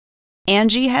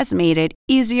Angie has made it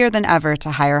easier than ever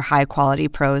to hire high-quality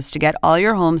pros to get all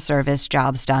your home service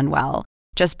jobs done well.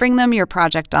 Just bring them your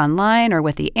project online or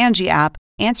with the Angie app,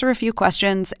 answer a few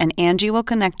questions, and Angie will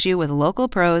connect you with local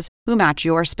pros who match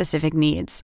your specific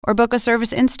needs. Or book a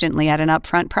service instantly at an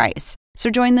upfront price. So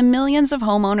join the millions of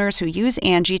homeowners who use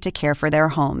Angie to care for their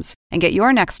homes and get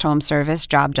your next home service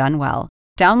job done well.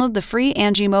 Download the free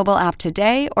Angie mobile app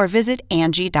today or visit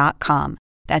Angie.com.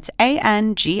 That's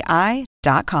ANGI.com.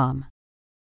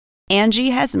 Angie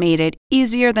has made it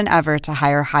easier than ever to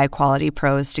hire high-quality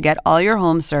pros to get all your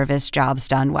home service jobs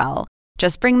done well.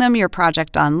 Just bring them your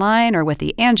project online or with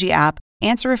the Angie app,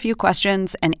 answer a few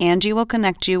questions, and Angie will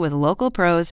connect you with local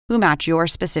pros who match your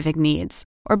specific needs.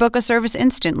 Or book a service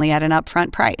instantly at an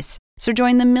upfront price. So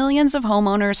join the millions of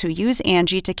homeowners who use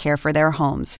Angie to care for their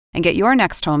homes and get your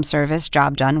next home service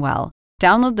job done well.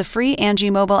 Download the free Angie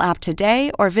mobile app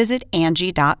today or visit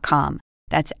Angie.com.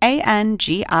 That's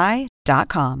ANGI.com.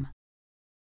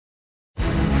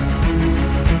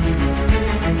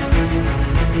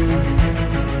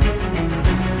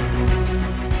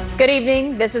 Good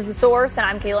evening. This is The Source, and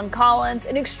I'm Kaylin Collins.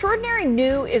 An extraordinary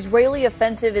new Israeli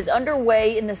offensive is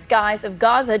underway in the skies of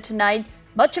Gaza tonight.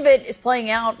 Much of it is playing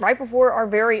out right before our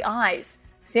very eyes.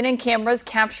 CNN cameras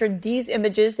captured these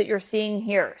images that you're seeing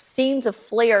here. Scenes of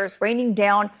flares raining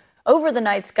down over the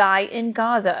night sky in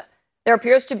Gaza. There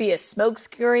appears to be a smoke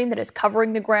screen that is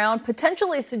covering the ground,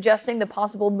 potentially suggesting the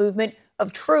possible movement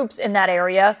of troops in that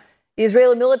area. The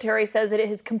Israeli military says that it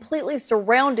has completely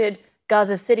surrounded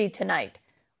Gaza City tonight.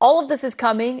 All of this is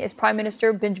coming as Prime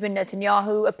Minister Benjamin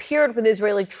Netanyahu appeared with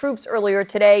Israeli troops earlier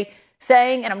today,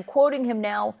 saying, and I'm quoting him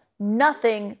now,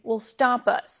 "Nothing will stop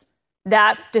us."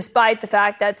 That despite the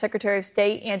fact that Secretary of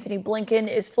State Antony Blinken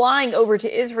is flying over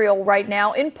to Israel right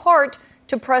now, in part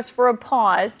to press for a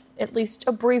pause, at least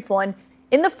a brief one,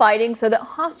 in the fighting so that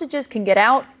hostages can get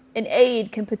out and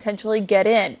aid can potentially get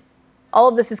in. All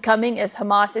of this is coming as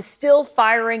Hamas is still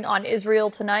firing on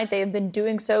Israel tonight. They have been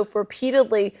doing so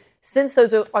repeatedly since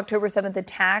those October 7th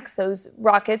attacks. Those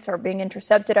rockets are being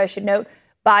intercepted, I should note,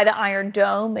 by the Iron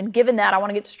Dome. And given that, I want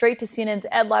to get straight to CNN's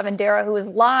Ed Lavandera, who is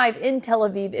live in Tel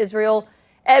Aviv, Israel.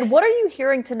 Ed, what are you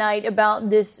hearing tonight about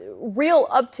this real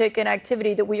uptick in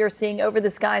activity that we are seeing over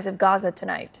the skies of Gaza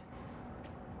tonight?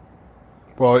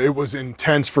 Well, it was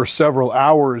intense for several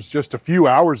hours just a few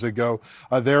hours ago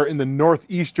there in the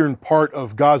northeastern part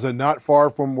of Gaza, not far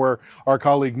from where our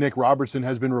colleague Nick Robertson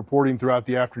has been reporting throughout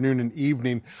the afternoon and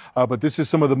evening. But this is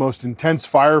some of the most intense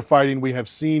firefighting we have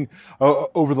seen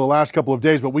over the last couple of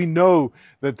days. But we know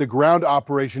that the ground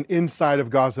operation inside of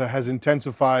Gaza has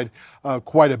intensified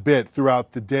quite a bit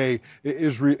throughout the day.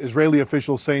 Israeli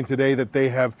officials saying today that they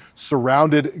have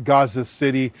surrounded Gaza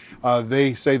City.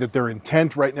 They say that their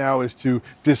intent right now is to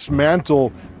dismantle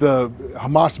the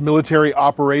Hamas military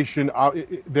operation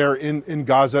there in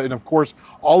Gaza. And of course,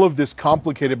 all of this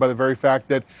complicated by the very fact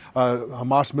that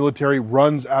Hamas military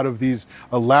runs out of these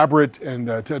elaborate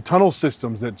and tunnel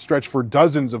systems that stretch for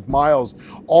dozens of miles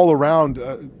all around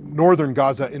northern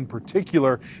Gaza in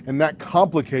particular. And that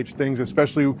complicates things,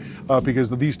 especially because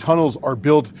these tunnels are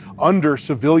built under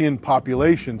civilian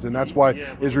populations. And that's why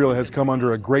Israel has come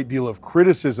under a great deal of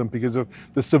criticism because of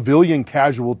the civilian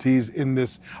casualties in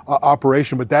this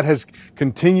operation. But that has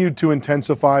continued to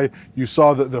intensify. You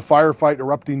saw the firefight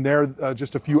erupting there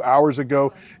just a few hours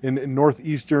ago in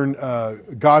northeastern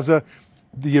Gaza.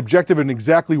 The objective and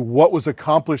exactly what was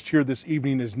accomplished here this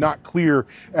evening is not clear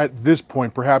at this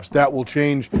point. Perhaps that will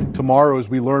change tomorrow as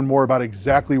we learn more about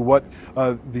exactly what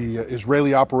the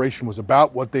Israeli operation was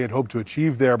about, what they had hoped to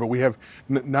achieve there. But we have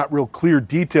not real clear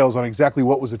details on exactly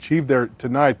what was achieved there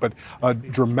tonight. But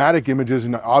dramatic images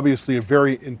and obviously a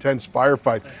very intense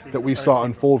firefight that we saw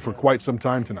unfold for quite some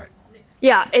time tonight.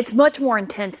 Yeah, it's much more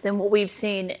intense than what we've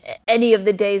seen any of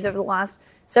the days over the last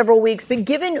several weeks. But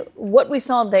given what we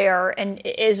saw there and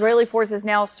Israeli forces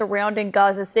now surrounding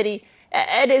Gaza City,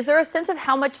 Ed, is there a sense of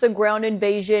how much the ground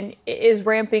invasion is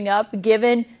ramping up,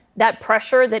 given that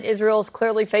pressure that Israel is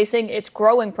clearly facing? It's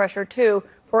growing pressure, too,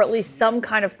 for at least some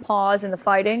kind of pause in the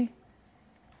fighting.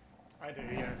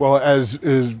 Well, as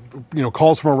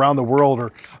calls from around the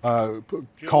world are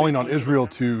calling on Israel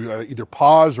to either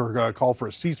pause or call for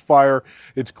a ceasefire.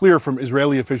 It's clear from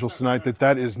Israeli officials tonight that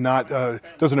that is not,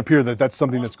 doesn't appear that that's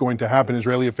something that's going to happen.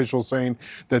 Israeli officials saying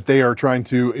that they are trying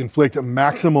to inflict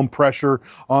maximum pressure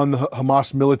on the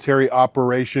Hamas military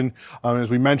operation. As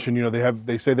we mentioned,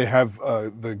 they say they have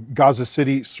the Gaza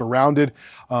City surrounded,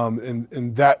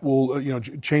 and that will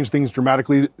change things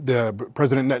dramatically. The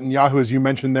President Netanyahu, as you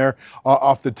mentioned there,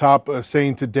 off the top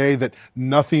saying today that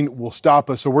nothing will stop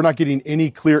us. So we're not getting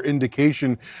any clear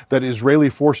indication that Israeli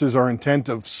forces are intent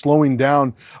of slowing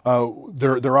down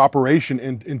their operation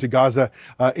into Gaza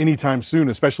anytime soon,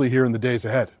 especially here in the days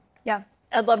ahead. Yeah.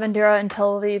 Ed Levendera in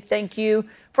Tel Aviv, thank you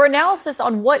for analysis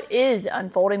on what is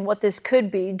unfolding, what this could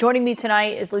be. Joining me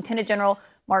tonight is Lieutenant General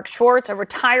Mark Schwartz, a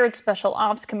retired Special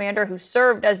Ops commander who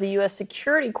served as the U.S.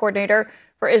 security coordinator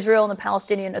for Israel and the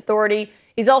Palestinian Authority.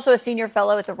 He's also a senior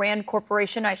fellow at the RAND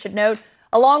Corporation, I should note,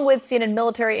 along with CNN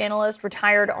military analyst,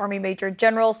 retired Army Major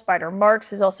General Spider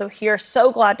Marks is also here.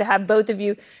 So glad to have both of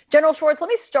you. General Schwartz, let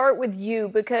me start with you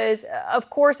because, of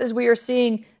course, as we are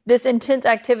seeing this intense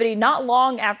activity not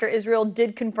long after Israel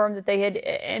did confirm that they had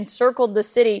encircled the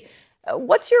city,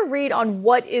 what's your read on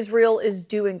what Israel is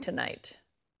doing tonight?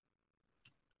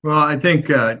 Well, I think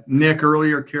Nick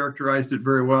earlier characterized it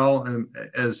very well,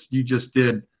 as you just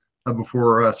did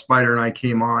before Spider and I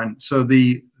came on. So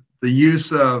the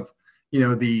use of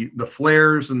the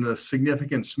flares and the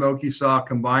significant smoke you saw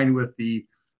combined with the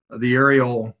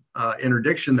aerial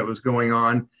interdiction that was going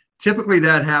on. Typically,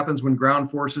 that happens when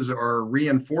ground forces are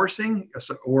reinforcing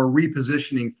or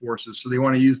repositioning forces. So they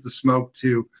want to use the smoke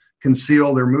to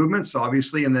conceal their movements,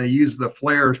 obviously, and they use the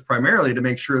flares primarily to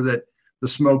make sure that the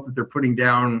smoke that they're putting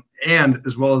down and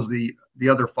as well as the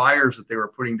other fires that they were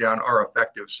putting down are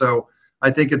effective. So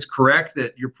I think it's correct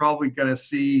that you're probably going to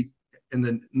see in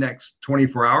the next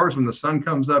 24 hours when the sun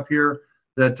comes up here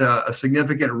that a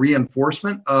significant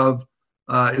reinforcement of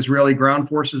Israeli ground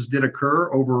forces did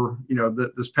occur over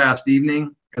this past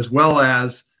evening, as well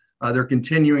as they're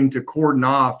continuing to cordon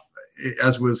off,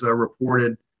 as was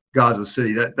reported, Gaza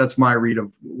City. That's my read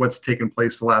of what's taken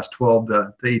place the last 12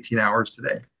 to 18 hours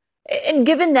today. And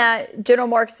given that, General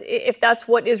Marks, if that's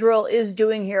what Israel is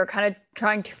doing here, kind of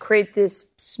trying to create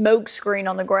this smoke screen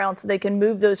on the ground so they can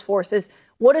move those forces,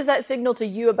 what does that signal to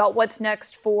you about what's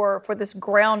next for this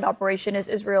ground operation, as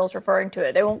Israel is referring to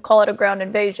it? They won't call it a ground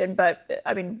invasion, but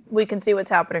I mean, we can see what's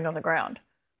happening on the ground.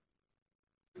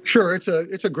 Sure, it's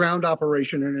a ground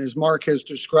operation, and as Mark has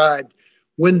described,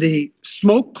 when the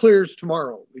smoke clears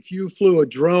tomorrow, if you flew a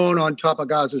drone on top of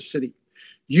Gaza City,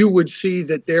 you would see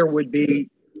that there would be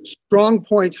strong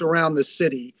points around the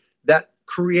city that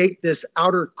create this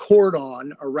outer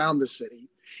cordon around the city.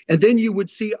 And then you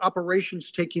would see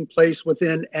operations taking place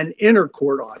within an inner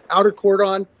cordon, outer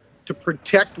cordon, to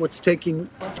protect what's taking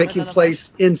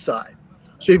place inside.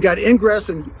 So you've got ingress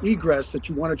and egress that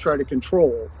you want to try to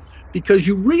control, because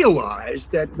you realize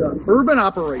that the urban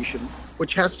operation,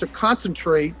 which has to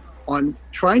concentrate on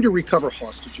trying to recover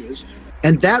hostages,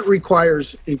 and that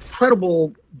requires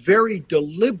incredible, very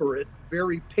deliberate,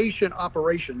 very patient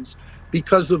operations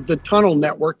because of the tunnel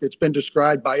network that's been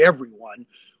described by everyone,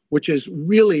 which is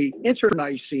really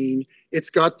internecine. It's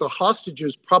got the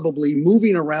hostages probably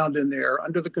moving around in there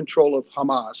under the control of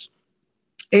Hamas.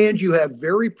 And you have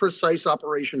very precise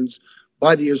operations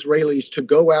by the Israelis to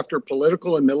go after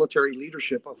political and military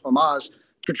leadership of Hamas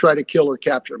to try to kill or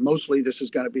capture. Mostly this is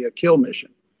going to be a kill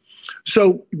mission.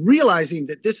 So realizing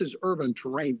that this is urban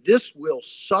terrain, this will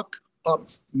suck up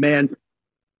man.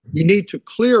 You need to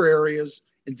clear areas,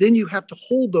 and then you have to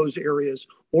hold those areas,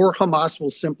 or Hamas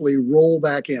will simply roll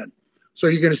back in. So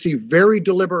you're going to see very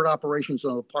deliberate operations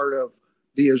on the part of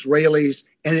the Israelis,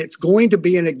 and it's going to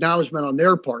be an acknowledgement on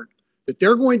their part that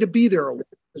they're going to be there.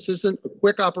 This isn't a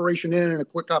quick operation in and a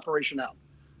quick operation out.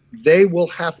 They will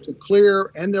have to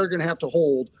clear, and they're going to have to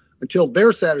hold until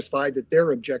they're satisfied that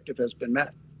their objective has been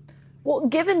met. Well,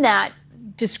 given that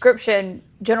description,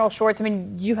 General Schwartz, I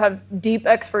mean, you have deep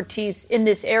expertise in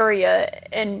this area,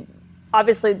 and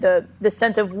obviously the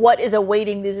sense of what is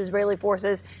awaiting these Israeli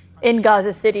forces in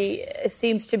Gaza City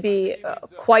seems to be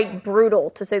quite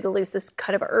brutal, to say the least, this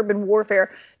kind of urban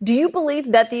warfare. Do you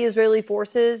believe that the Israeli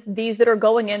forces, these that are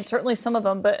going in, certainly some of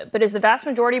them, but is the vast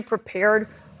majority prepared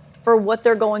for what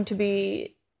they're going to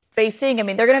be facing? I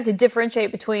mean, they're going to have to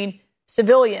differentiate between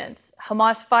civilians,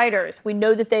 Hamas fighters. We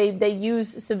know that they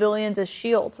use civilians as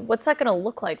shields. What's that going to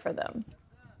look like for them?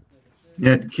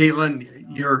 Yeah, Caitlin,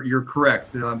 you're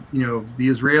correct. The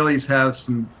Israelis have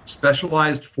some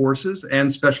specialized forces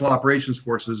and special operations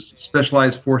forces,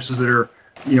 specialized forces that are,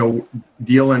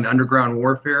 deal in underground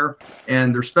warfare,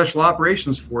 and their special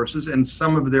operations forces and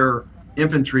some of their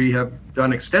infantry have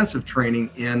done extensive training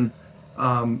in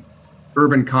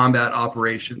urban combat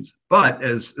operations. But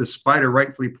as Spider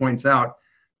rightfully points out,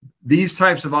 these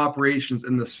types of operations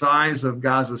in the size of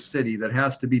Gaza City that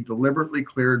has to be deliberately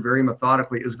cleared very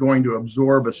methodically is going to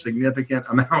absorb a significant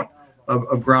amount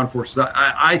of ground forces,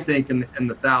 I think in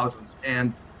the thousands.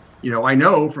 And, I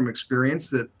know from experience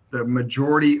that the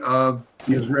majority of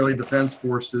the Israeli Defense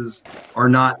Forces are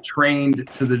not trained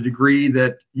to the degree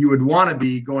that you would want to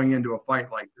be going into a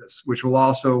fight like this, which will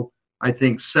also, I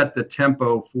think, set the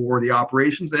tempo for the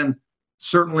operations. And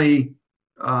certainly,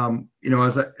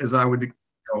 as I would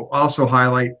also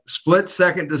highlight,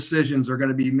 split-second decisions are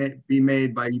going to be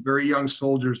made by very young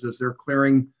soldiers as they're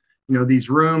clearing, these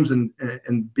rooms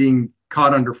and being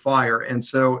caught under fire. And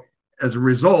so, as a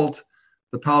result,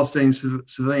 the Palestinian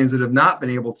civilians that have not been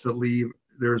able to leave,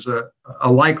 there's a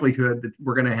likelihood that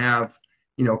we're going to have,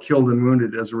 killed and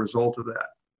wounded as a result of that.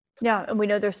 Yeah, and we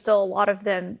know there's still a lot of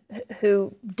them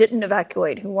who didn't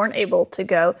evacuate, who weren't able to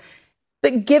go.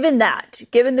 But given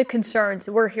the concerns,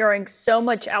 we're hearing so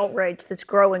much outrage that's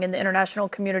growing in the international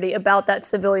community about that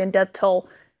civilian death toll.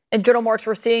 And General Marks,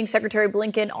 we're seeing Secretary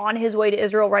Blinken on his way to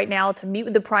Israel right now to meet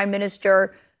with the prime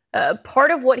minister.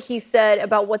 Part of what he said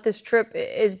about what this trip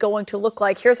is going to look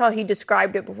like, here's how he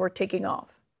described it before taking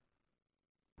off.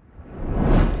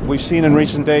 We've seen in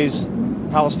recent days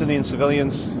Palestinian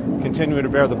civilians continue to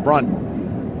bear the brunt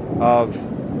of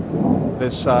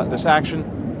this action,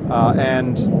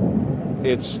 and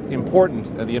it's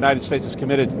important that the United States is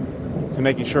committed to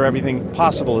making sure everything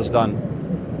possible is done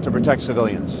to protect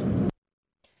civilians.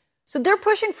 So they're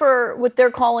pushing for what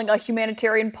they're calling a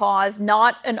humanitarian pause,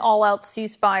 not an all-out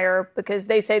ceasefire, because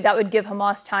they say that would give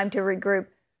Hamas time to regroup.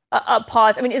 A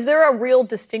pause. I mean, is there a real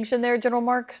distinction there, General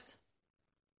Marks?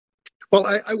 Well,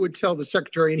 I would tell the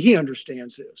secretary, and he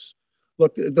understands this.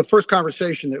 Look, the first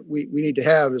conversation that we need to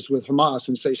have is with Hamas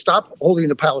and say, stop holding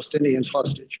the Palestinians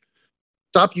hostage.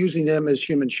 Stop using them as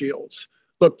human shields.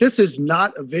 Look, this is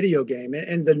not a video game.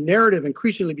 And the narrative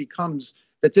increasingly becomes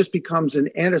that this becomes an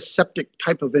antiseptic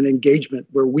type of an engagement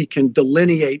where we can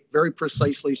delineate very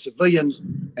precisely civilians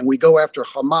and we go after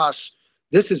Hamas.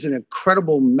 This is an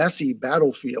incredible, messy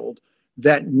battlefield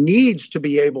that needs to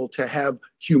be able to have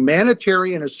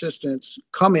humanitarian assistance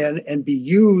come in and be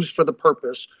used for the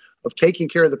purpose of taking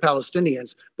care of the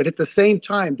Palestinians. But at the same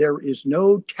time, there is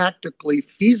no tactically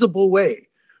feasible way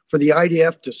for the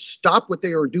IDF to stop what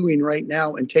they are doing right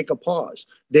now and take a pause.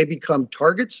 They become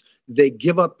targets. They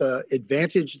give up the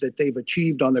advantage that they've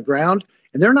achieved on the ground,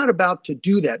 and they're not about to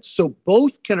do that. So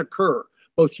both can occur.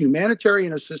 Both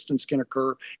humanitarian assistance can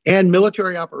occur and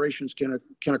military operations can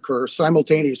occur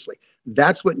simultaneously.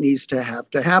 That's what needs to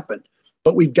happen.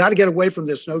 But we've got to get away from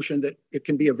this notion that it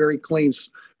can be a very clean,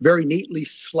 very neatly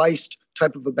sliced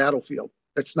type of a battlefield.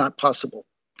 That's not possible.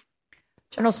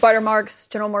 General Spider Marks,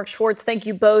 General Mark Schwartz, thank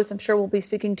you both. I'm sure we'll be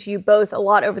speaking to you both a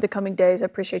lot over the coming days. I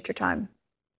appreciate your time.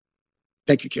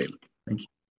 Thank you, Caitlin. Thank you.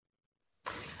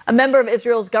 A member of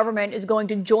Israel's government is going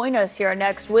to join us here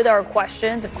next with our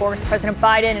questions. Of course, President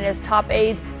Biden and his top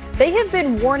aides, they have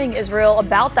been warning Israel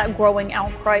about that growing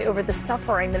outcry over the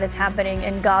suffering that is happening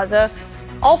in Gaza.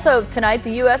 Also tonight,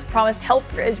 the U.S. promised help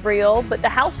for Israel, but the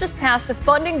House just passed a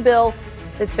funding bill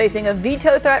that's facing a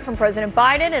veto threat from President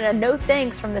Biden and a no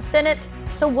thanks from the Senate.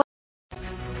 So what?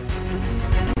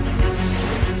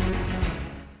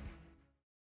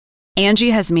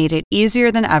 Angie has made it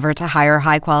easier than ever to hire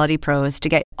high-quality pros to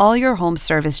get all your home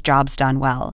service jobs done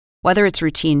well. Whether it's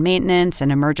routine maintenance, an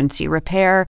emergency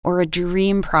repair, or a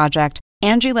dream project,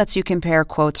 Angie lets you compare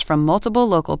quotes from multiple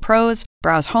local pros,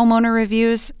 browse homeowner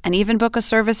reviews, and even book a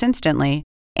service instantly.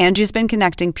 Angie's been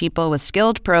connecting people with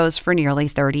skilled pros for nearly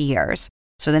 30 years.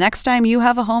 So the next time you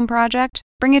have a home project,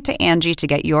 bring it to Angie to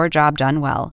get your job done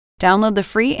well. Download the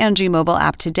free Angie mobile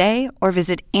app today or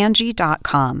visit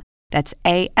Angie.com. That's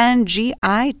ANGI.com.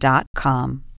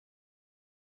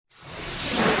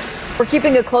 We're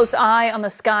keeping a close eye on the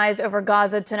skies over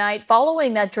Gaza tonight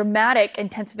following that dramatic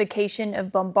intensification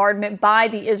of bombardment by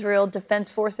the Israel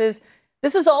Defense Forces.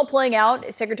 This is all playing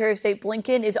out. Secretary of State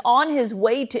Blinken is on his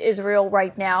way to Israel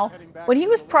right now. When he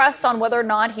was pressed on whether or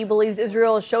not he believes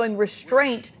Israel is showing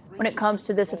restraint when it comes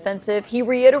to this offensive, he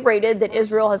reiterated that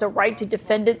Israel has a right to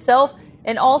defend itself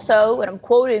and also, and I'm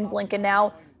quoting Blinken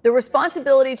now, the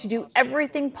responsibility to do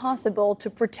everything possible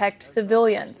to protect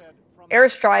civilians.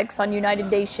 Airstrikes on United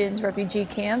Nations refugee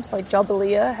camps like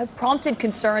Jabalia have prompted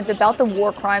concerns about the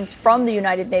war crimes from the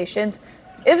United Nations.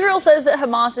 Israel says that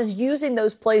Hamas is using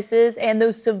those places and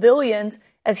those civilians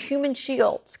as human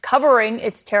shields, covering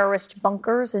its terrorist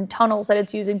bunkers and tunnels that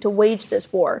it's using to wage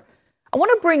this war. I want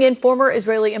to bring in former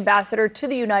Israeli ambassador to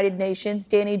the United Nations,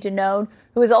 Danny Danon,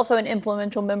 who is also an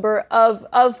influential member of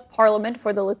parliament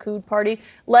for the Likud party,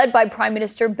 led by Prime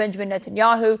Minister Benjamin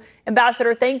Netanyahu.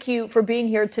 Ambassador, thank you for being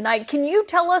here tonight. Can you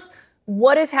tell us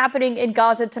what is happening in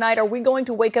Gaza tonight? Are we going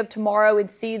to wake up tomorrow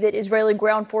and see that Israeli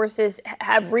ground forces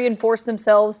have reinforced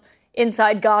themselves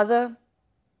inside Gaza?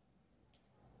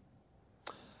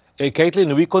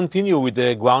 Caitlin, we continue with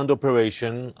the ground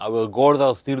operation. Our goals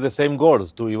are still the same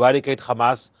goals, to eradicate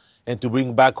Hamas and to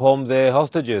bring back home the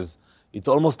hostages. It's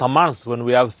almost a month when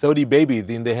we have 30 babies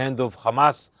in the hands of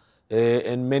Hamas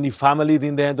and many families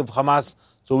in the hands of Hamas.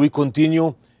 So we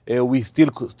continue. We still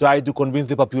try to convince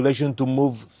the population to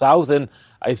move south. And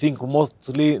I think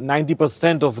mostly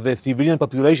 90% of the civilian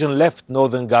population left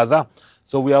northern Gaza.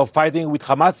 So we are fighting with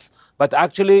Hamas. But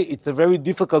actually, it's very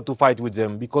difficult to fight with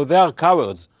them because they are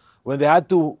cowards. When they had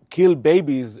to kill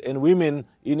babies and women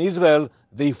in Israel,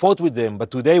 they fought with them. But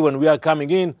today, when we are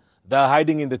coming in, they are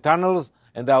hiding in the tunnels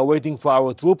and they are waiting for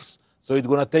our troops. So it's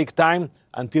going to take time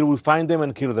until we find them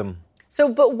and kill them. So,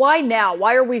 but why now?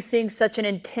 Why are we seeing such an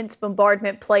intense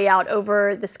bombardment play out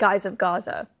over the skies of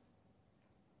Gaza?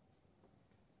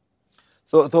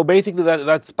 So basically,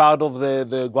 that's part of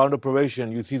the ground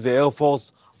operation. You see the Air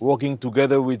Force working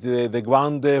together with the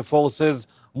ground forces,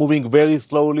 moving very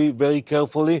slowly, very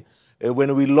carefully.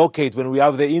 When we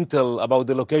have the intel about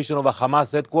the location of a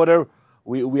Hamas headquarters,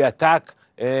 we attack,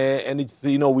 and it's,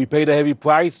 we paid a heavy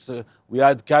price. We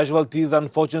had casualties,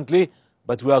 unfortunately,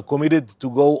 but we are committed to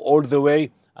go all the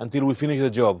way until we finish the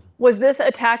job. Was this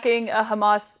attacking a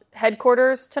Hamas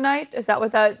headquarters tonight? Is that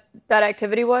what that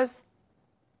activity was?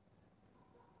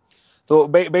 So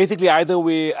basically, either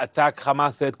we attack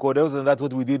Hamas headquarters, and that's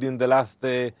what we did in the last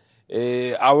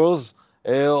hours.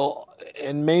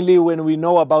 And mainly when we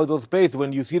know about those places,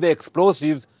 when you see the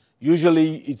explosives,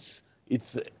 usually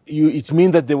it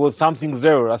means that there was something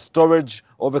there, a storage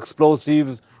of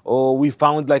explosives, or we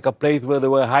found like a place where they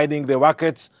were hiding the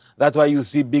rockets. That's why you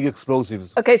see big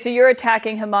explosives. Okay, so you're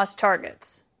attacking Hamas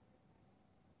targets.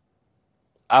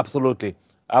 Absolutely.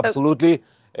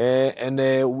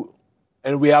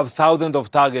 And we have thousands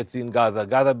of targets in Gaza.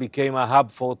 Gaza became a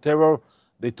hub for terror.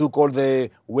 They took all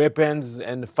the weapons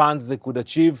and funds they could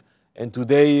achieve. And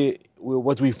today,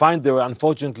 what we find there,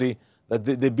 unfortunately, that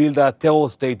they build a terror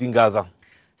state in Gaza.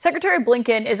 Secretary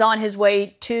Blinken is on his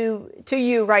way to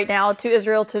you right now, to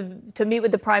Israel, to meet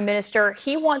with the prime minister.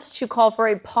 He wants to call for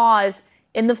a pause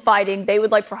in the fighting. They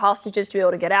would like for hostages to be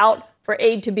able to get out, for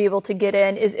aid to be able to get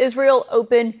in. Is Israel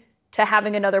open to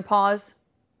having another pause?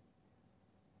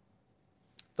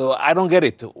 So I don't get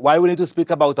it. Why we need to speak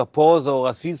about a pause or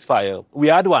a ceasefire? We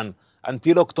had one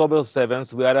until October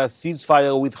 7th. We had a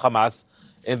ceasefire with Hamas,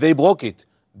 and they broke it.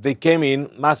 They came in,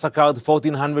 massacred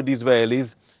 1,400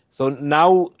 Israelis. So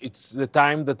now it's the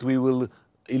time that we will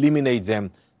eliminate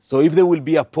them. So if there will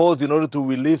be a pause in order to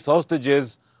release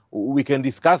hostages, we can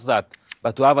discuss that.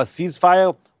 But to have a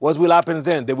ceasefire, what will happen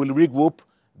then? They will regroup.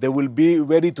 They will be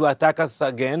ready to attack us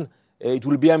again. It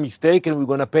will be a mistake, and we're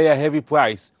going to pay a heavy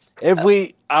price.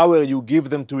 Every hour you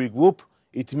give them to regroup,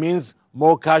 it means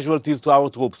more casualties to our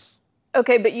troops.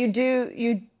 Okay, but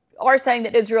you are saying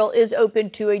that Israel is open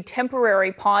to a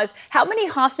temporary pause. How many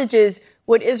hostages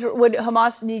would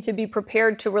Hamas need to be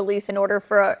prepared to release in order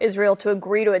for Israel to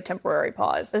agree to a temporary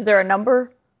pause? Is there a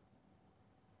number?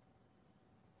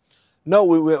 No,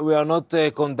 we are not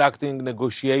conducting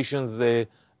negotiations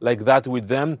like that with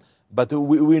them, but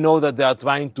we know that they are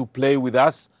trying to play with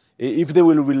us. If they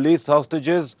will release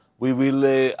hostages, we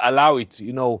will allow it,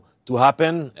 to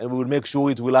happen, and we will make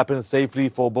sure it will happen safely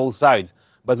for both sides.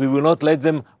 But we will not let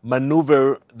them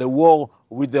maneuver the war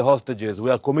with the hostages.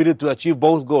 We are committed to achieve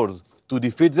both goals, to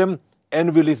defeat them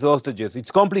and release the hostages.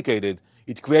 It's complicated.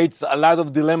 It creates a lot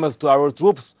of dilemmas to our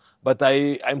troops, but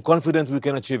I'm confident we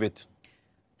can achieve it.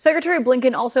 Secretary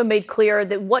Blinken also made clear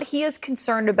that what he is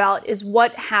concerned about is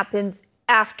what happens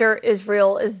after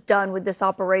Israel is done with this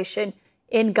operation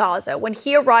in Gaza. When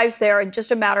he arrives there in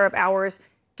just a matter of hours,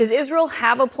 does Israel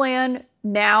have a plan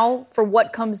now for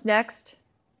what comes next?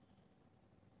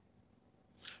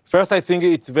 First, I think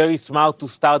it's very smart to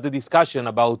start the discussion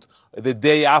about the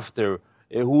day after,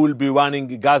 who will be running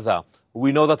Gaza.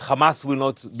 We know that Hamas will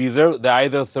not be there. They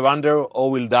either surrender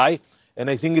or will die. And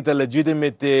I think it's a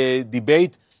legitimate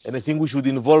debate. And I think we should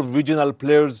involve regional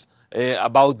players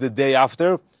about the day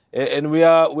after. And we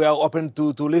are open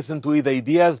to listen to his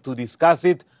ideas, to discuss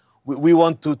it. We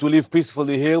want to live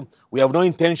peacefully here. We have no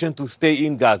intention to stay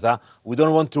in Gaza. We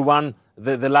don't want to run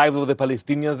the lives of the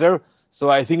Palestinians there. So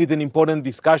I think it's an important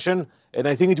discussion. And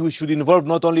I think we should involve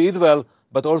not only Israel,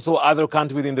 but also other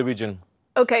countries in the region.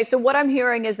 Okay, so what I'm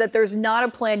hearing is that there's not a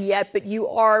plan yet, but you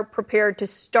are prepared to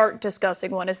start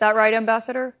discussing one. Is that right,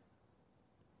 Ambassador?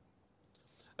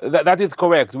 That is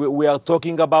correct. We are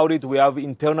talking about it. We have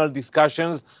internal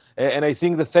discussions. And I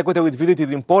think the Secretary's visit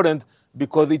is important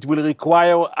because it will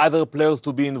require other players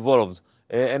to be involved.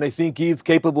 And I think he is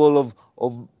capable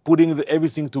of putting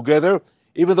everything together,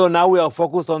 even though now we are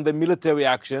focused on the military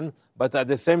action. But at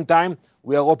the same time,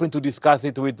 we are open to discuss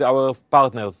it with our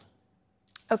partners.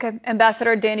 Okay.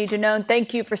 Ambassador Danny Janone,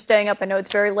 thank you for staying up. I know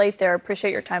it's very late there.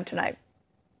 Appreciate your time tonight.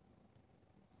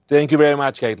 Thank you very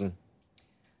much, Caitlin.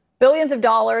 Billions of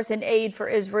dollars in aid for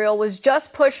Israel was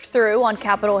just pushed through on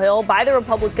Capitol Hill by the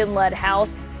Republican-led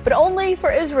House, but only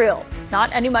for Israel, not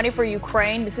any money for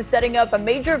Ukraine. This is setting up a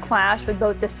major clash with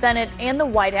both the Senate and the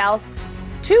White House.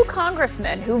 Two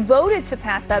congressmen who voted to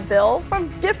pass that bill from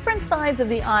different sides of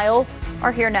the aisle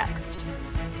are here next.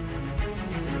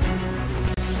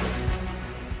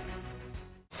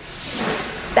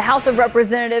 The House of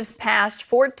Representatives passed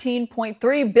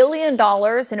 $14.3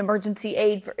 billion in emergency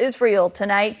aid for Israel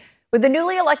tonight, with the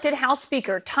newly elected House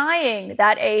Speaker tying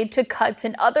that aid to cuts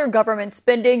in other government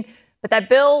spending. But that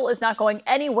bill is not going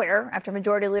anywhere after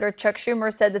Majority Leader Chuck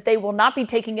Schumer said that they will not be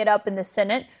taking it up in the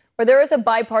Senate, where there is a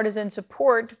bipartisan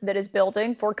support that is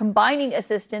building for combining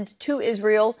assistance to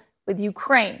Israel with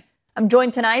Ukraine. I'm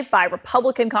joined tonight by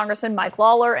Republican Congressman Mike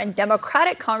Lawler and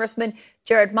Democratic Congressman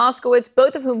Jared Moskowitz,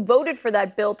 both of whom voted for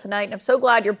that bill tonight. And I'm so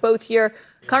glad you're both here.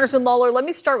 Congressman Lawler, let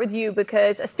me start with you,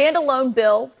 because a standalone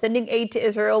bill sending aid to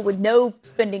Israel with no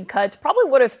spending cuts probably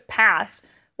would have passed.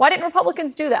 Why didn't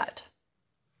Republicans do that?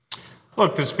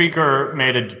 Look, the Speaker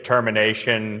made a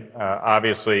determination,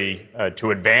 obviously,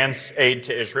 to advance aid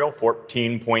to Israel,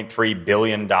 $14.3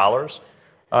 billion.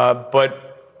 But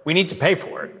we need to pay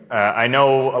for it. I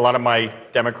know a lot of my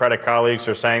Democratic colleagues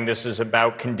are saying this is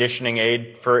about conditioning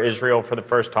aid for Israel for the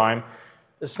first time.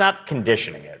 It's not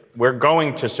conditioning it. We're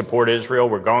going to support Israel.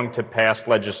 We're going to pass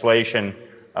legislation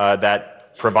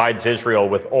that provides Israel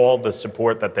with all the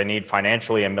support that they need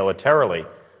financially and militarily.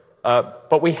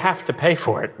 But we have to pay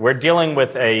for it. We're dealing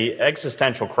with an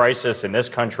existential crisis in this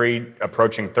country,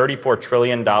 approaching $34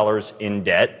 trillion in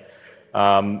debt.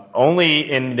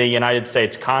 Only in the United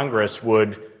States Congress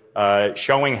would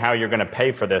showing how you're going to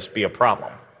pay for this be a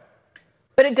problem.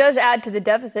 But it does add to the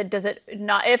deficit, does it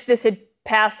not? If this had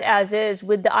passed as is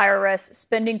with the IRS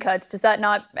spending cuts, does that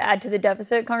not add to the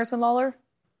deficit, Congressman Lawler?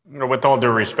 With all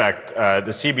due respect,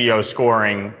 the CBO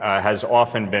scoring has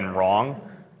often been wrong.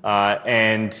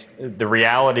 And the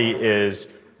reality is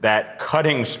that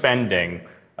cutting spending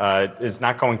is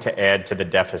not going to add to the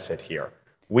deficit here.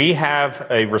 We have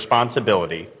a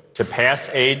responsibility to pass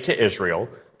aid to Israel.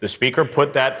 The Speaker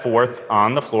put that forth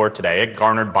on the floor today. It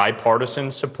garnered bipartisan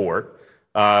support.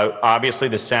 Obviously,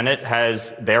 the Senate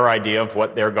has their idea of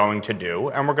what they're going to do,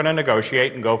 and we're going to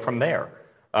negotiate and go from there.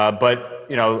 But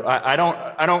you know, I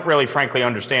don't really, frankly,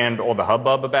 understand all the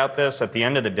hubbub about this. At the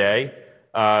end of the day,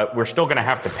 we're still going to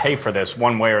have to pay for this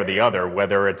one way or the other,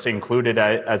 whether it's included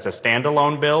as a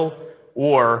standalone bill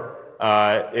or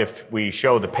if we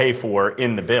show the pay for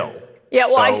in the bill. Yeah,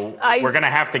 well, so we're going to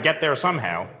have to get there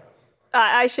somehow.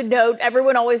 I should note,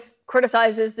 everyone always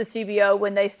criticizes the CBO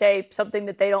when they say something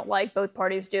that they don't like. Both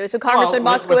parties do. So, Congressman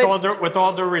Moskowitz. With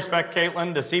all due respect,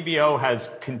 Caitlin, the CBO has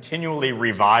continually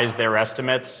revised their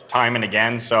estimates time and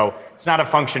again. So it's not a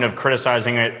function of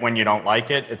criticizing it when you don't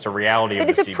like it. It's a reality of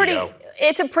the CBO.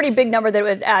 It's a pretty big number that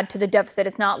would add to the deficit.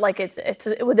 It's not like it's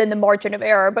within the margin of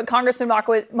error. But Congressman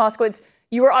Moskowitz,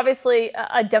 you were obviously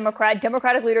a Democrat.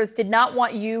 Democratic leaders did not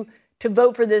want you to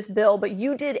vote for this bill, but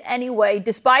you did anyway,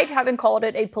 despite having called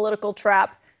it a political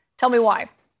trap. Tell me why.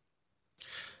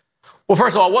 Well,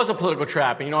 first of all, it was a political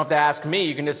trap, and you don't have to ask me.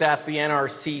 You can just ask the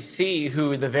NRCC,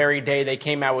 who the very day they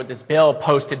came out with this bill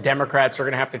posted Democrats are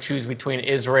going to have to choose between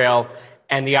Israel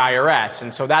and the IRS.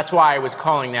 And so that's why I was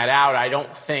calling that out. I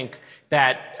don't think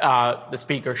that the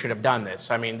Speaker should have done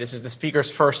this. I mean, this is the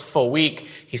Speaker's first full week.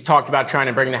 He's talked about trying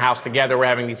to bring the House together. We're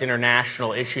having these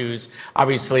international issues.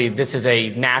 Obviously, this is a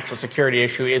national security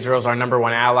issue. Israel's our number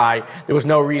one ally. There was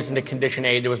no reason to condition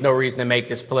aid. There was no reason to make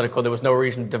this political. There was no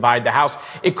reason to divide the House.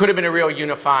 It could have been a real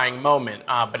unifying moment,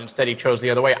 but instead he chose the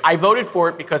other way. I voted for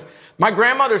it because my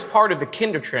grandmother's part of the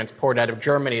Kindertransport out of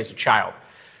Germany as a child.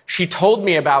 She told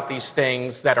me about these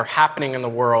things that are happening in the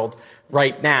world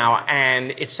right now,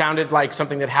 and it sounded like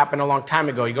something that happened a long time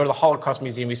ago. You go to the Holocaust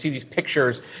Museum, you see these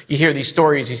pictures, you hear these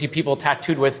stories, you see people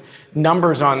tattooed with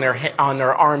numbers on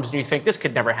their arms, and you think, this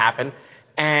could never happen.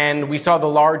 And we saw the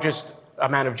largest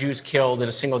amount of Jews killed in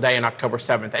a single day on October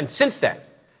 7th. And since then,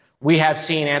 we have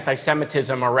seen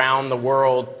anti-Semitism around the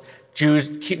world. Jews,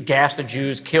 gas the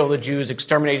Jews, kill the Jews,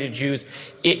 exterminate the Jews,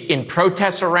 in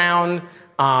protests around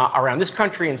this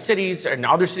country, in cities and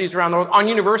other cities around the world. On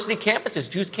university campuses,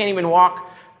 Jews can't even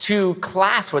walk to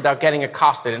class without getting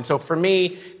accosted. And so for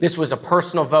me, this was a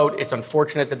personal vote. It's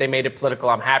unfortunate that they made it political.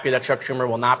 I'm happy that Chuck Schumer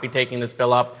will not be taking this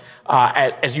bill up.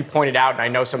 As you pointed out, and I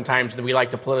know sometimes that we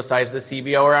like to politicize the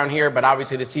CBO around here, but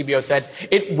obviously the CBO said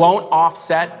it won't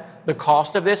offset the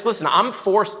cost of this. Listen, I'm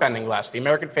for spending less, the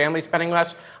American family spending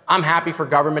less. I'm happy for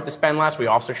government to spend less. We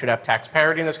also should have tax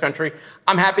parity in this country.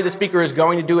 I'm happy the Speaker is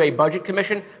going to do a budget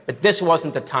commission, but this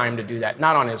wasn't the time to do that.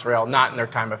 Not on Israel, not in their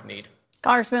time of need.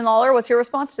 Congressman Lawler, what's your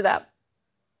response to that?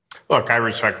 Look, I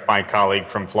respect my colleague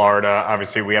from Florida.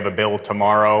 Obviously, we have a bill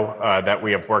tomorrow that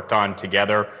we have worked on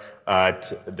together,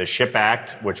 the SHIP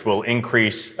Act, which will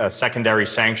increase secondary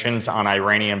sanctions on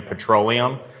Iranian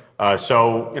petroleum.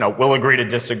 So, we'll agree to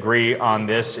disagree on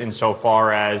this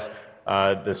insofar as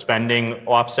the spending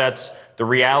offsets. The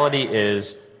reality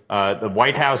is the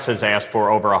White House has asked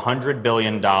for over $100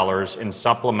 billion in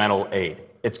supplemental aid.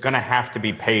 It's going to have to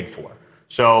be paid for.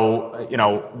 So,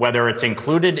 whether it's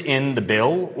included in the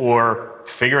bill or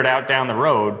figured out down the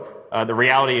road, the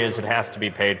reality is it has to be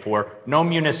paid for. No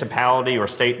municipality or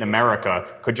state in America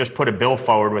could just put a bill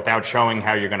forward without showing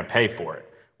how you're going to pay for it.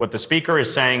 What the Speaker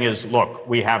is saying is, look,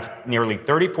 we have nearly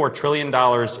 $34 trillion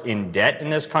in debt in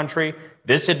this country.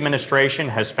 This administration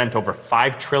has spent over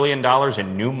 $5 trillion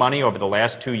in new money over the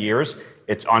last 2 years.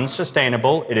 It's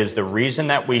unsustainable. It is the reason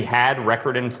that we had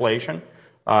record inflation.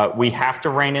 We have to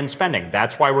rein in spending.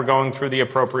 That's why we're going through the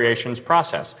appropriations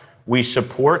process. We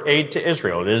support aid to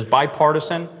Israel. It is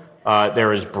bipartisan.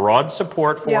 There is broad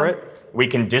support for it. We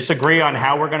can disagree on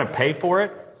how we're going to pay for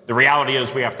it. The reality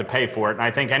is we have to pay for it. And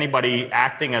I think anybody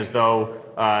acting as though,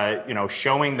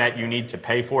 showing that you need to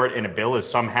pay for it in a bill is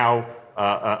somehow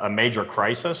a major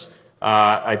crisis,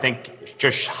 I think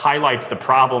just highlights the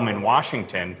problem in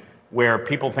Washington, where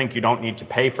people think you don't need to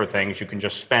pay for things, you can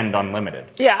just spend unlimited.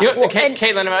 Yeah.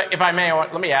 Caitlin, if I may,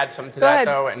 let me add something to that,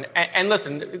 though. And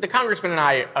listen, the Congressman and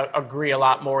I agree a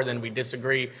lot more than we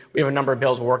disagree. We have a number of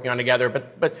bills we're working on together.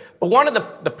 But one of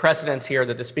the precedents here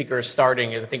that the Speaker is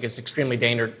starting, I think, is extremely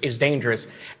dangerous.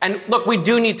 And look, we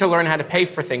do need to learn how to pay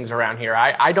for things around here.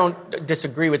 I don't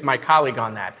disagree with my colleague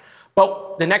on that.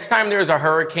 But the next time there's a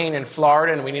hurricane in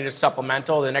Florida and we need a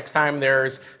supplemental, the next time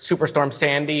there's Superstorm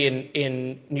Sandy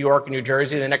in New York and New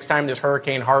Jersey, the next time there's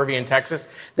Hurricane Harvey in Texas,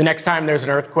 the next time there's an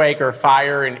earthquake or a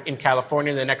fire in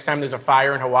California, the next time there's a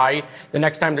fire in Hawaii, the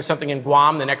next time there's something in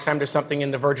Guam, the next time there's something in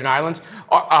the Virgin Islands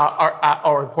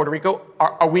or in Puerto Rico,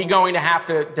 are we going to have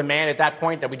to demand at that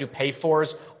point that we do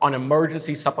pay-fors on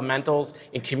emergency supplementals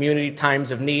in community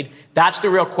times of need? That's the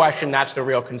real question. That's the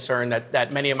real concern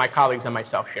that many of my colleagues and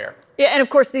myself share. Yeah, and of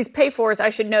course, these pay-fors, I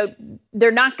should note,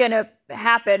 they're not going to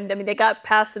happen. I mean, they got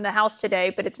passed in the House today,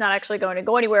 but it's not actually going to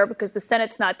go anywhere because the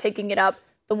Senate's not taking it up.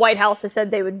 The White House has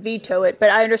said they would veto it, but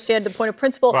I understand the point of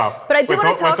principle. Well, but I do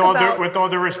want to talk about... With all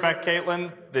due respect, Caitlin,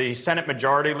 the Senate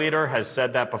Majority Leader has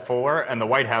said that before, and the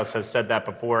White House has said that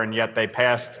before, and yet they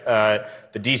passed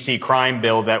the D.C. crime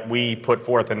bill that we put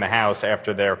forth in the House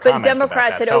after their comments But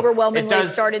Democrats had overwhelmingly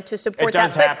started to support that. It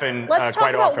does happen let's talk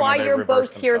quite about often why when they you're reverse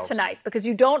both here themselves. tonight, because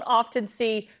you don't often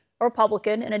see a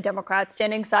Republican and a Democrat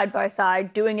standing side by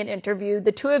side doing an interview.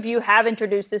 The two of you have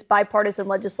introduced this bipartisan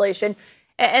legislation.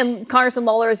 And Congressman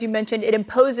Lawler, as you mentioned, it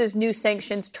imposes new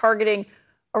sanctions targeting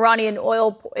Iranian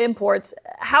oil imports.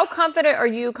 How confident are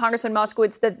you, Congressman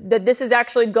Moskowitz, that this is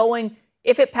actually going,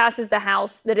 if it passes the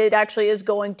House, that it actually is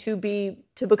going to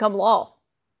become law?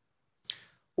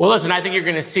 Well, listen, I think you're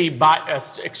going to see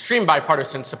extreme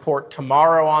bipartisan support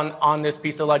tomorrow on this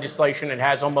piece of legislation. It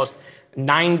has almost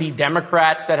 90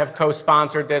 Democrats that have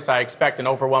co-sponsored this. I expect an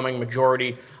overwhelming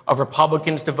majority of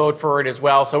Republicans to vote for it as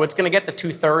well. So it's going to get the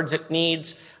 2/3 it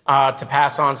needs to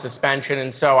pass on suspension.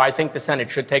 And so I think the Senate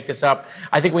should take this up.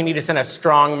 I think we need to send a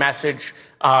strong message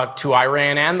to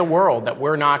Iran and the world that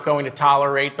we're not going to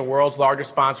tolerate the world's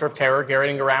largest sponsor of terror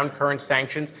getting around current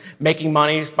sanctions, making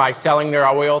money by selling their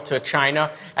oil to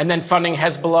China, and then funding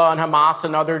Hezbollah and Hamas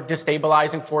and other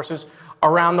destabilizing forces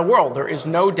around the world. There is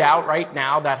no doubt right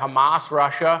now that Hamas,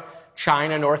 Russia,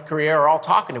 China, North Korea are all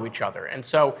talking to each other. And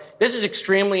so this is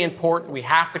extremely important. We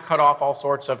have to cut off all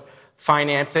sorts of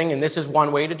financing, and this is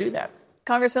one way to do that.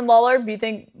 Congressman Lawler,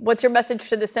 what's your message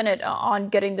to the Senate on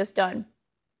getting this done?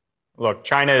 Look,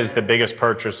 China is the biggest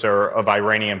purchaser of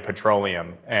Iranian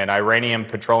petroleum, and Iranian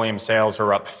petroleum sales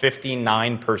are up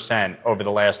 59% over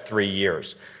the last 3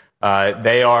 years.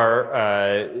 They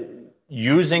are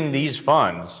using these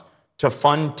funds to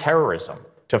fund terrorism,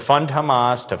 to fund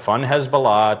Hamas, to fund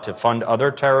Hezbollah, to fund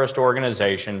other terrorist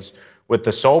organizations with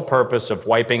the sole purpose of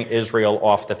wiping Israel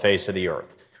off the face of the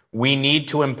earth. We need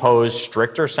to impose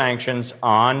stricter sanctions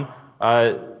on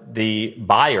the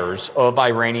buyers of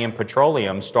Iranian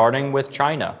petroleum, starting with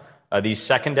China. These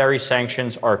secondary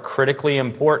sanctions are critically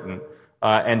important.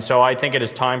 And so I think it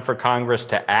is time for Congress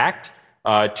to act,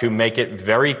 to make it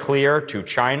very clear to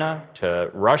China, to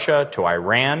Russia, to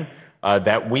Iran,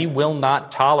 that we will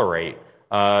not tolerate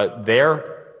their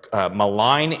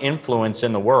malign influence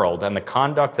in the world and the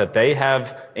conduct that they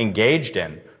have engaged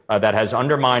in that has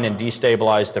undermined and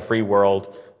destabilized the free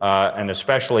world, and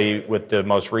especially with the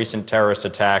most recent terrorist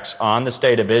attacks on the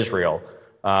state of Israel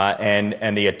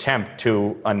and the attempt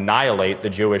to annihilate the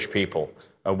Jewish people.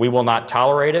 We will not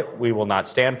tolerate it. We will not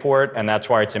stand for it. And that's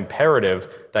why it's imperative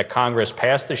that Congress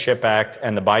pass the SHIP Act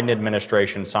and the Biden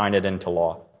administration sign it into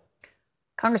law.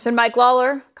 Congressman Mike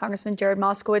Lawler, Congressman Jared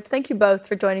Moskowitz, thank you both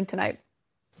for joining tonight.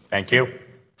 Thank you.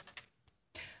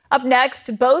 Up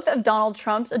next, both of Donald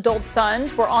Trump's adult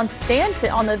sons were on the stand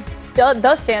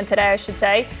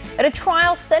today, at a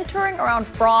trial centering around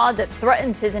fraud that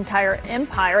threatens his entire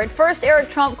empire. At first, Eric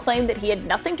Trump claimed that he had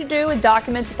nothing to do with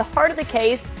documents at the heart of the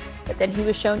case, but then he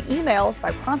was shown emails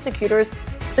by prosecutors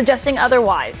suggesting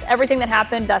otherwise. Everything that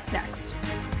happened, that's next.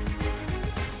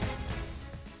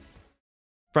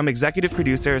 From executive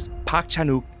producers Park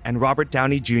Chan-wook and Robert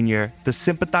Downey Jr., The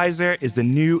Sympathizer is the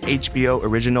new HBO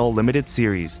original limited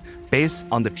series based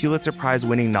on the Pulitzer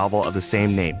Prize-winning novel of the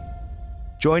same name.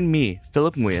 Join me,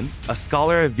 Philip Nguyen, a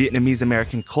scholar of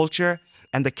Vietnamese-American culture,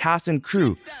 and the cast and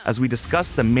crew as we discuss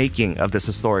the making of this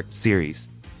historic series.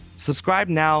 Subscribe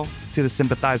now to The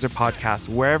Sympathizer podcast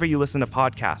wherever you listen to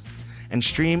podcasts, and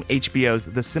stream HBO's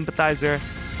The Sympathizer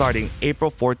starting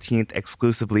April 14th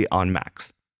exclusively on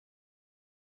Max.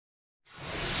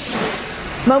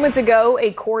 Moments ago,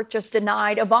 a court just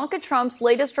denied Ivanka Trump's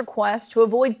latest request to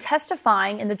avoid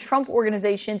testifying in the Trump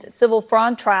Organization's civil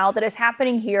fraud trial that is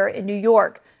happening here in New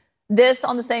York. This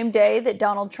on the same day that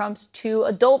Donald Trump's two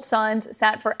adult sons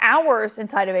sat for hours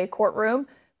inside of a courtroom.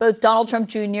 Both Donald Trump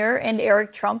Jr. and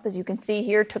Eric Trump, as you can see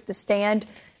here, took the stand.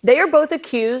 They are both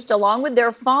accused, along with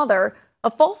their father,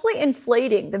 of falsely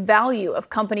inflating the value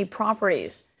of company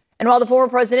properties. And while the former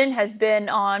president has been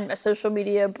on a social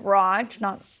media barrage,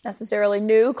 not necessarily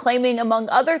new, claiming, among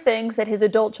other things, that his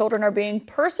adult children are being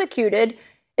persecuted,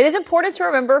 it is important to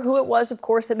remember who it was, of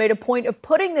course, that made a point of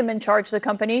putting them in charge of the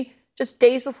company just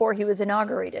days before he was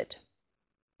inaugurated.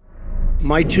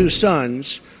 My two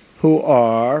sons, who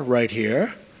are right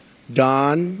here,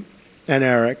 Don and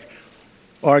Eric,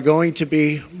 are going to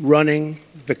be running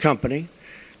the company.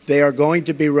 They are going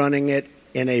to be running it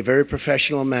in a very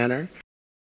professional manner.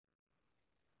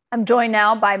 I'm joined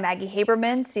now by Maggie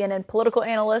Haberman, CNN political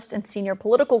analyst and senior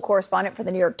political correspondent for the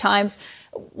New York Times.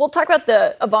 We'll talk about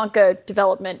the Ivanka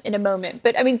development in a moment.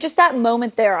 But, I mean, just that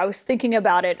moment there, I was thinking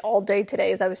about it all day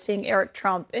today as I was seeing Eric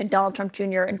Trump and Donald Trump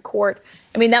Jr. in court.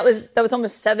 I mean, that was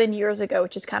almost 7 years ago,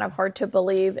 which is kind of hard to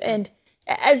believe. And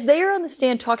as they are on the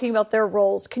stand talking about their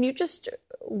roles, can you just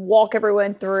walk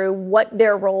everyone through what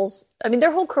their roles, I mean,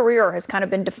 their whole career has kind of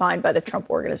been defined by the Trump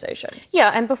Organization.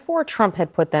 Yeah, and before Trump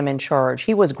had put them in charge,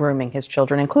 he was grooming his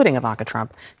children, including Ivanka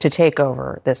Trump, to take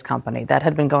over this company. That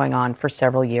had been going on for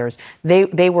several years.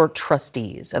 They were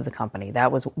trustees of the company.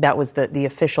 That was the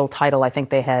official title. I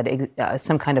think they had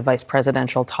some kind of vice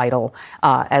presidential title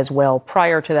as well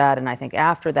prior to that, and I think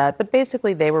after that. But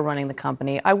basically, they were running the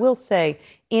company. I will say,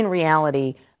 in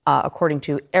reality, according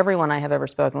to everyone I have ever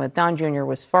spoken with, Don Jr.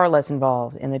 was far less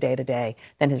involved in the day-to-day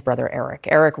than his brother Eric.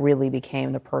 Eric really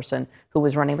became the person who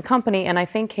was running the company. And I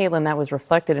think, Caitlin, that was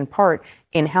reflected in part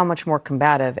in how much more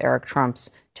combative Eric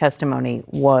Trump's testimony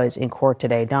was in court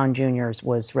today. Don Jr.'s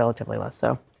was relatively less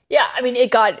so. Yeah, I mean,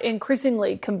 it got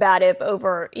increasingly combative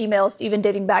over emails, even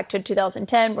dating back to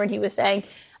 2010, when he was saying,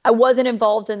 I wasn't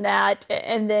involved in that.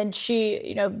 And then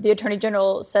she, the attorney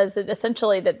general says that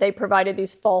essentially that they provided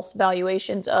these false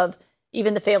valuations of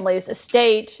even the family's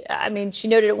estate. I mean, she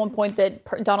noted at one point that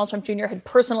Donald Trump Jr. had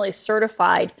personally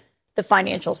certified the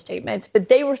financial statements, but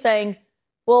they were saying,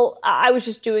 well, I was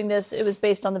just doing this. It was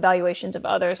based on the valuations of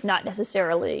others, not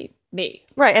necessarily me.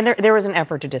 Right. And there was an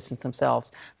effort to distance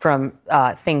themselves from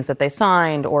things that they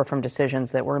signed or from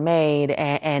decisions that were made.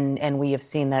 And we have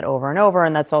seen that over and over.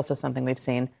 And that's also something we've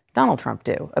seen Donald Trump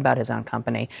do about his own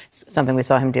company, something we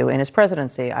saw him do in his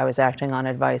presidency. I was acting on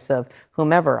advice of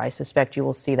whomever. I suspect you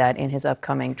will see that in his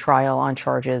upcoming trial on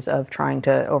charges of trying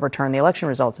to overturn the election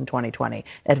results in 2020.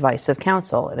 Advice of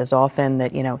counsel. It is often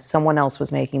that, someone else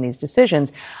was making these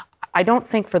decisions. I don't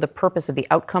think for the purpose of the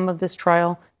outcome of this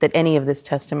trial that any of this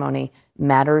testimony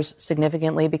matters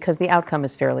significantly because the outcome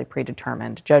is fairly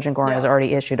predetermined. Judge Engoron has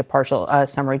already issued a partial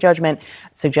summary judgment,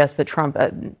 suggests that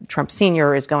Trump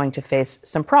Sr. is going to face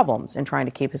some problems in trying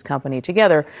to keep his company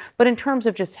together. But in terms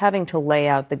of just having to lay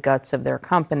out the guts of their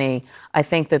company, I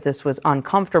think that this was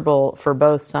uncomfortable for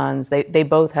both sons. They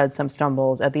both had some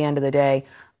stumbles. At the end of the day,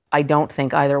 I don't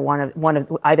think neither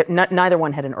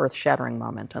one had an earth-shattering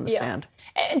moment on the stand.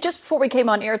 And just before we came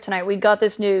on air tonight, we got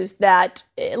this news that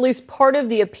at least part of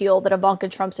the appeal that Ivanka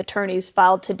Trump's attorneys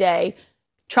filed today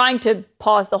trying to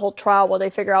pause the whole trial while they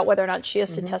figure out whether or not she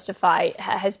is to testify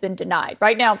has been denied.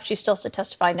 Right now, she still has to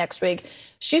testify next week.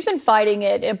 She's been fighting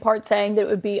it, in part saying that it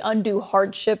would be undue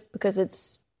hardship because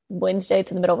it's Wednesday,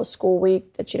 it's in the middle of a school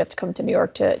week, that she'd have to come to New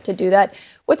York to do that.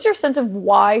 What's your sense of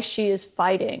why she is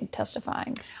fighting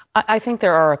testifying? I think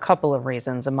there are a couple of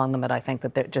reasons, among them that I think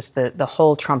that just the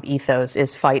whole Trump ethos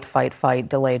is fight, fight, fight,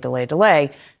 delay, delay,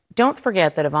 delay. Don't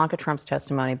forget that Ivanka Trump's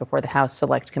testimony before the House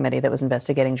Select Committee that was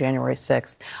investigating January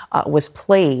 6th was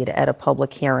played at a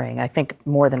public hearing, I think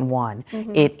more than one.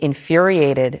 It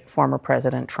infuriated former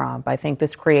President Trump. I think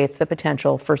this creates the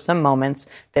potential for some moments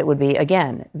that would be,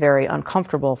 again, very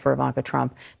uncomfortable for Ivanka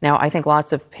Trump. Now, I think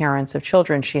lots of parents of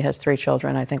children, she has 3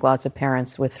 children, I think lots of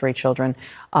parents with 3 children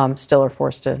still are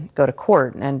forced to go to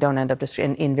court and don't end up,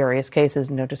 in various cases,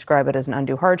 describe it as an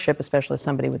undue hardship, especially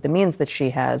somebody with the means that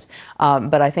she has.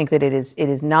 But I think that it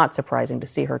is not surprising to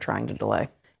see her trying to delay.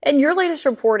 And your latest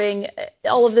reporting,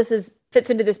 all of this fits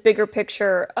into this bigger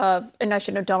picture of, and I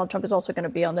should know Donald Trump is also going to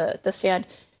be on the stand,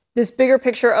 this bigger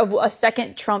picture of a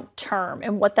second Trump term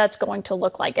and what that's going to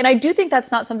look like. And I do think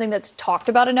that's not something that's talked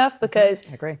about enough because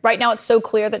right now it's so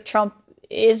clear that Trump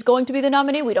is going to be the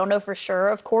nominee. We don't know for sure,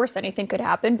 of course, anything could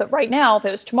happen. But right now, if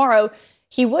it was tomorrow,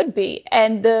 he would be.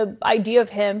 And the idea of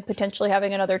him potentially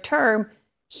having another term,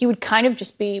 he would kind of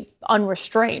just be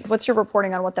unrestrained. What's your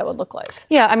reporting on what that would look like?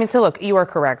 Yeah, I mean, so look, you are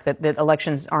correct that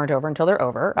elections aren't over until they're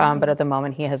over. But at the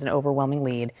moment, he has an overwhelming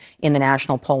lead in the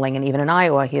national polling. And even in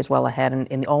Iowa, he is well ahead. And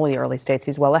in all the early states,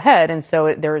 he's well ahead. And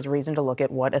so there is reason to look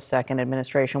at what a second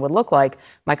administration would look like.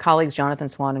 My colleagues, Jonathan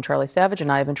Swan and Charlie Savage,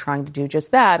 and I have been trying to do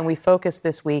just that. And we focused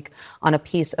this week on a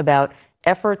piece about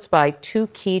efforts by 2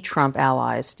 key Trump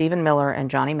allies, Stephen Miller and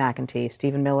Johnny McEntee.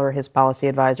 Stephen Miller, his policy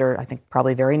advisor, I think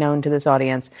probably very known to this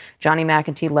audience. Johnny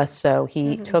McEntee, less so.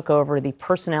 He took over the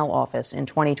personnel office in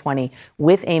 2020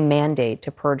 with a mandate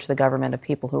to purge the government of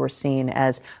people who were seen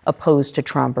as opposed to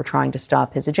Trump or trying to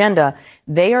stop his agenda.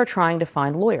 They are trying to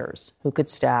find lawyers who could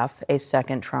staff a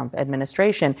second Trump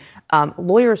administration,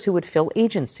 lawyers who would fill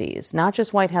agencies, not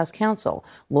just White House counsel,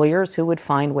 lawyers who would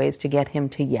find ways to get him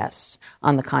to yes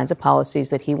on the kinds of policies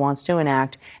that he wants to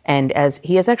enact. And as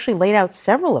he has actually laid out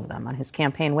several of them on his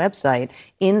campaign website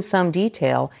in some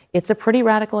detail, it's a pretty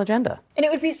radical agenda. And it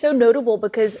would be so notable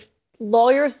because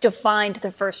lawyers defined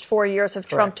the first 4 years of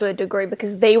Trump to a degree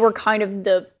because they were kind of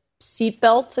the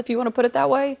seatbelts, if you want to put it that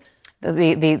way.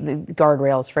 The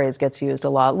guardrails phrase gets used a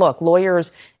lot. Look,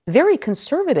 lawyers, very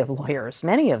conservative lawyers,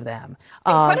 many of them.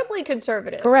 Incredibly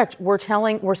conservative. Correct.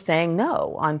 We're saying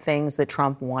no on things that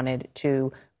Trump wanted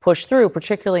to push through,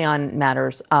 particularly on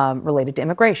matters related to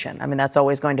immigration. I mean, that's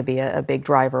always going to be a big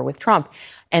driver with Trump.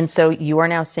 And so you are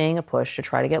now seeing a push to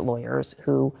try to get lawyers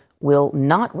who will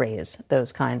not raise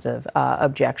those kinds of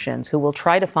objections, who will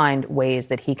try to find ways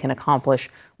that he can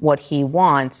accomplish what he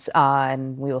wants.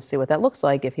 And we will see what that looks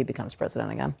like if he becomes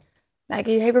president again.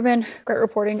 Maggie Haberman, great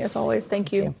reporting as always.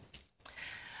 Thank you.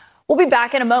 We'll be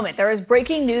back in a moment. There is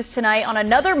breaking news tonight on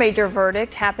another major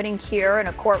verdict happening here in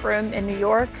a courtroom in New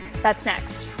York. That's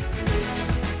next.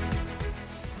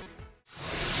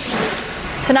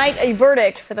 Tonight, a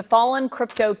verdict for the fallen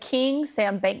crypto king,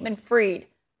 Sam Bankman-Fried.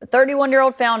 The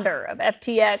 31-year-old founder of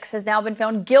FTX has now been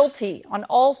found guilty on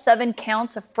all 7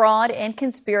 counts of fraud and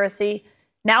conspiracy,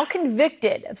 now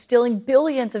convicted of stealing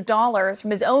billions of dollars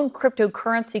from his own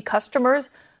cryptocurrency customers.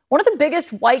 One of the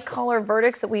biggest white-collar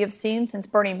verdicts that we have seen since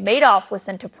Bernie Madoff was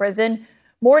sent to prison.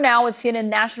 More now with CNN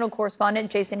national correspondent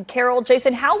Jason Carroll.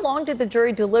 Jason, how long did the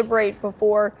jury deliberate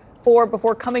before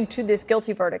coming to this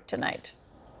guilty verdict tonight?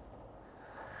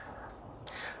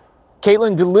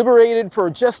 Caitlin deliberated for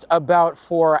just about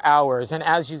 4 hours. And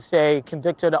as you say,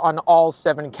 convicted on all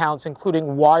 7 counts,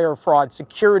 including wire fraud,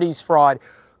 securities fraud,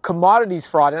 commodities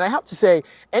fraud. And I have to say,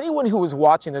 anyone who was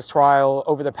watching this trial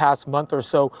over the past month or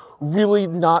so, really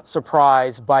not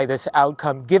surprised by this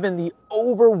outcome, given the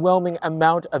overwhelming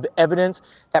amount of evidence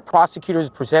that prosecutors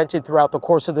presented throughout the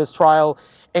course of this trial,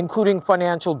 including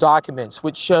financial documents,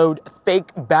 which showed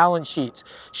fake balance sheets,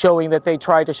 showing that they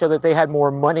tried to show that they had more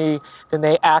money than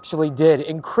they actually did,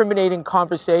 incriminating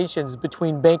conversations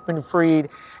between Bankman-Fried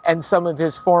and some of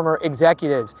his former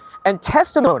executives, and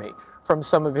testimony from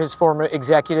some of his former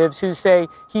executives who say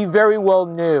he very well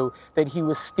knew that he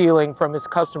was stealing from his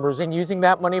customers and using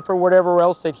that money for whatever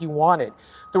else that he wanted.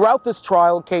 Throughout this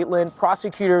trial, Caitlin,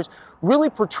 prosecutors really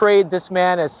portrayed this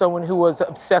man as someone who was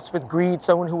obsessed with greed,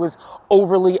 someone who was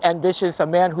overly ambitious, a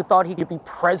man who thought he could be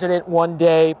president one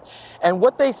day. And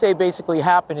what they say basically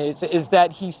happened is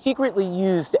that he secretly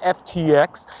used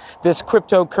FTX, this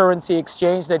cryptocurrency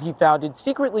exchange that he founded,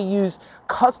 secretly used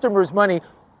customers' money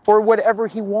for whatever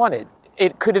he wanted.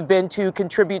 it could have been to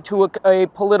contribute to a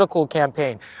political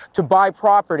campaign, to buy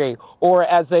property, or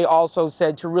as they also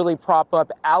said, to really prop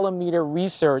up Alameda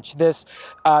Research, this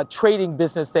trading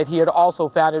business that he had also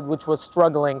founded, which was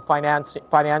struggling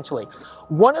financially.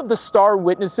 One of the star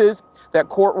witnesses that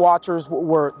court watchers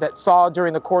that saw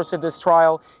during the course of this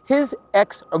trial, his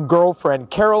ex-girlfriend,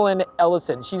 Carolyn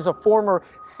Ellison. She's a former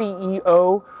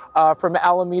CEO from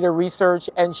Alameda Research,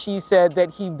 and she said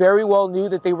that he very well knew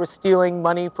that they were stealing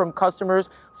money from customers,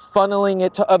 funneling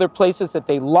it to other places, that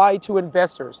they lied to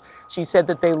investors. She said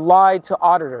that they lied to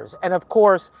auditors. And of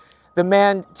course, the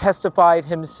man testified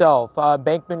himself.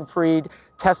 Bankman-Fried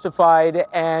testified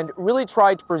and really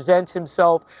tried to present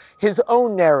himself his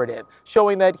own narrative,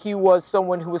 showing that he was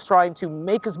someone who was trying to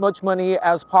make as much money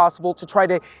as possible, to try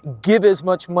to give as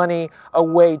much money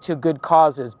away to good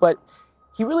causes. But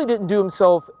he really didn't do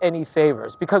himself any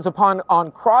favors, because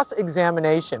on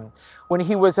cross-examination, when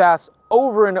he was asked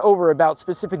over and over about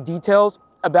specific details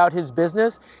about his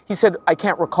business, he said, "I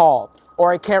can't recall,"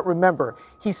 or "I can't remember."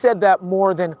 He said that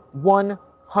more than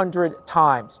 100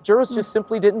 times. Jurors just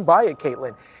simply didn't buy it,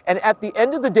 Caitlin. And at the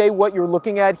end of the day, what you're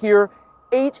looking at here,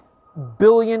 $8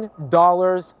 billion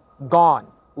gone.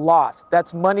 Lost.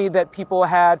 That's money that people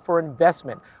had for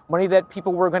investment, money that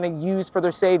people were going to use for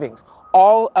their savings.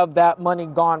 All of that money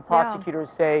gone, prosecutors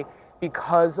say,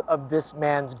 because of this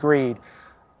man's greed.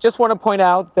 Just want to point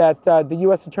out that the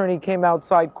U.S. attorney came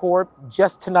outside court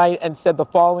just tonight and said the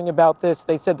following about this.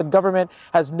 They said the government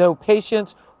has no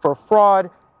patience for fraud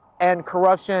and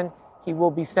corruption. He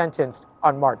will be sentenced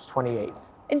on March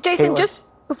 28th. And Jason, just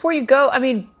before you go, I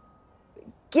mean,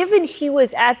 given he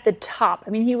was at the top, I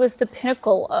mean, he was the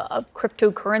pinnacle of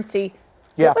cryptocurrency.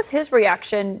 Yeah. What was his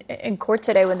reaction in court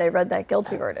today when they read that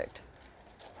guilty verdict?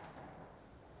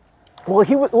 Well,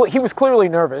 he was clearly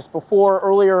nervous.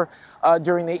 Earlier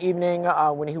during the evening,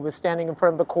 when he was standing in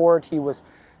front of the court, he was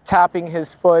tapping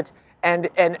his foot. And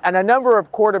a number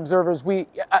of court observers,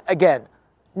 again,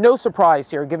 no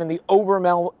surprise here, given the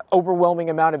overwhelming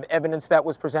amount of evidence that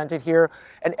was presented here.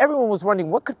 And everyone was wondering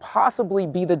what could possibly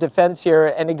be the defense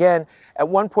here. And again, at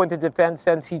one point, the defense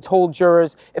says he told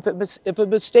jurors, if a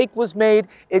mistake was made,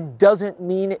 it doesn't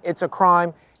mean it's a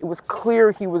crime. It was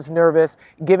clear he was nervous,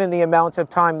 given the amount of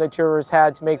time that jurors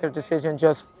had to make their decision,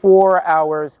 just 4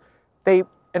 hours. They,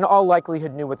 in all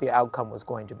likelihood, knew what the outcome was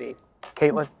going to be.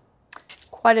 Caitlin?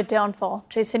 Quite a downfall.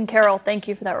 Jason Carroll, thank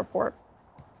you for that report.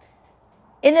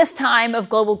 In this time of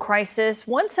global crisis,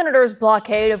 one senator's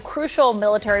blockade of crucial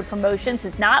military promotions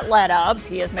has not let up.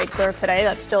 He has made clear today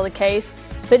that's still the case.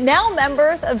 But now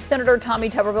members of Senator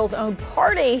Tommy Tuberville's own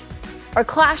party are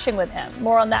clashing with him.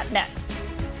 More on that next.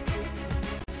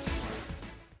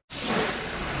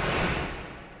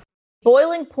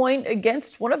 Boiling point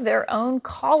against one of their own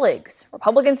colleagues.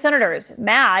 Republican senators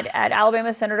mad at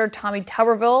Alabama Senator Tommy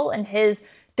Tuberville and his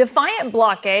defiant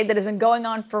blockade that has been going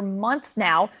on for months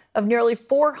now of nearly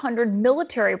 400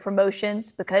 military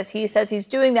promotions, because he says he's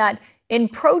doing that in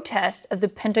protest of the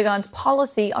Pentagon's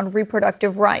policy on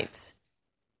reproductive rights.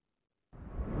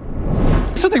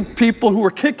 These are the people who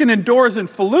were kicking in doors in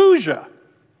Fallujah,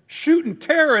 shooting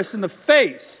terrorists in the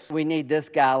face. We need this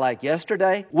guy like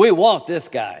yesterday. We want this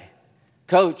guy.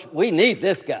 Coach, we need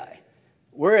this guy.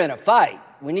 We're in a fight.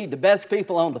 We need the best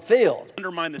people on the field.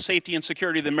 Undermine the safety and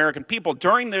security of the American people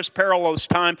during this perilous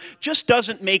time just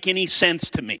doesn't make any sense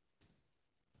to me.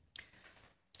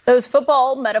 Those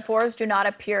football metaphors do not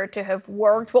appear to have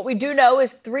worked. What we do know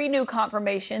is 3 new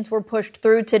confirmations were pushed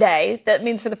through today. That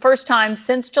means for the first time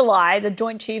since July, the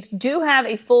Joint Chiefs do have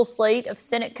a full slate of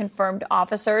Senate-confirmed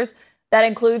officers. That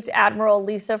includes Admiral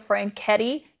Lisa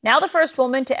Franchetti, now the first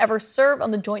woman to ever serve on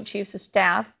the Joint Chiefs of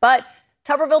Staff. But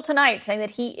Tuberville tonight saying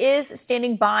that he is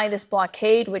standing by this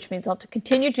blockade, which means he'll have to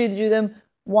continue to do them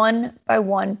one by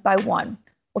one by one.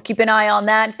 We'll keep an eye on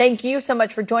that. Thank you so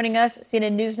much for joining us.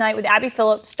 CNN Newsnight with Abby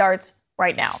Phillip starts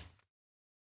right now.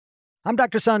 I'm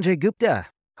Dr. Sanjay Gupta,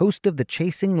 host of the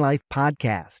Chasing Life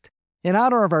podcast. In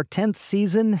honor of our 10th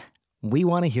season, we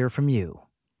want to hear from you.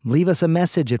 Leave us a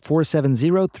message at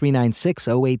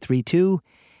 470-396-0832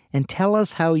 and tell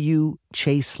us how you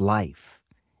chase life.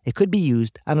 It could be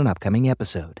used on an upcoming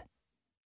episode.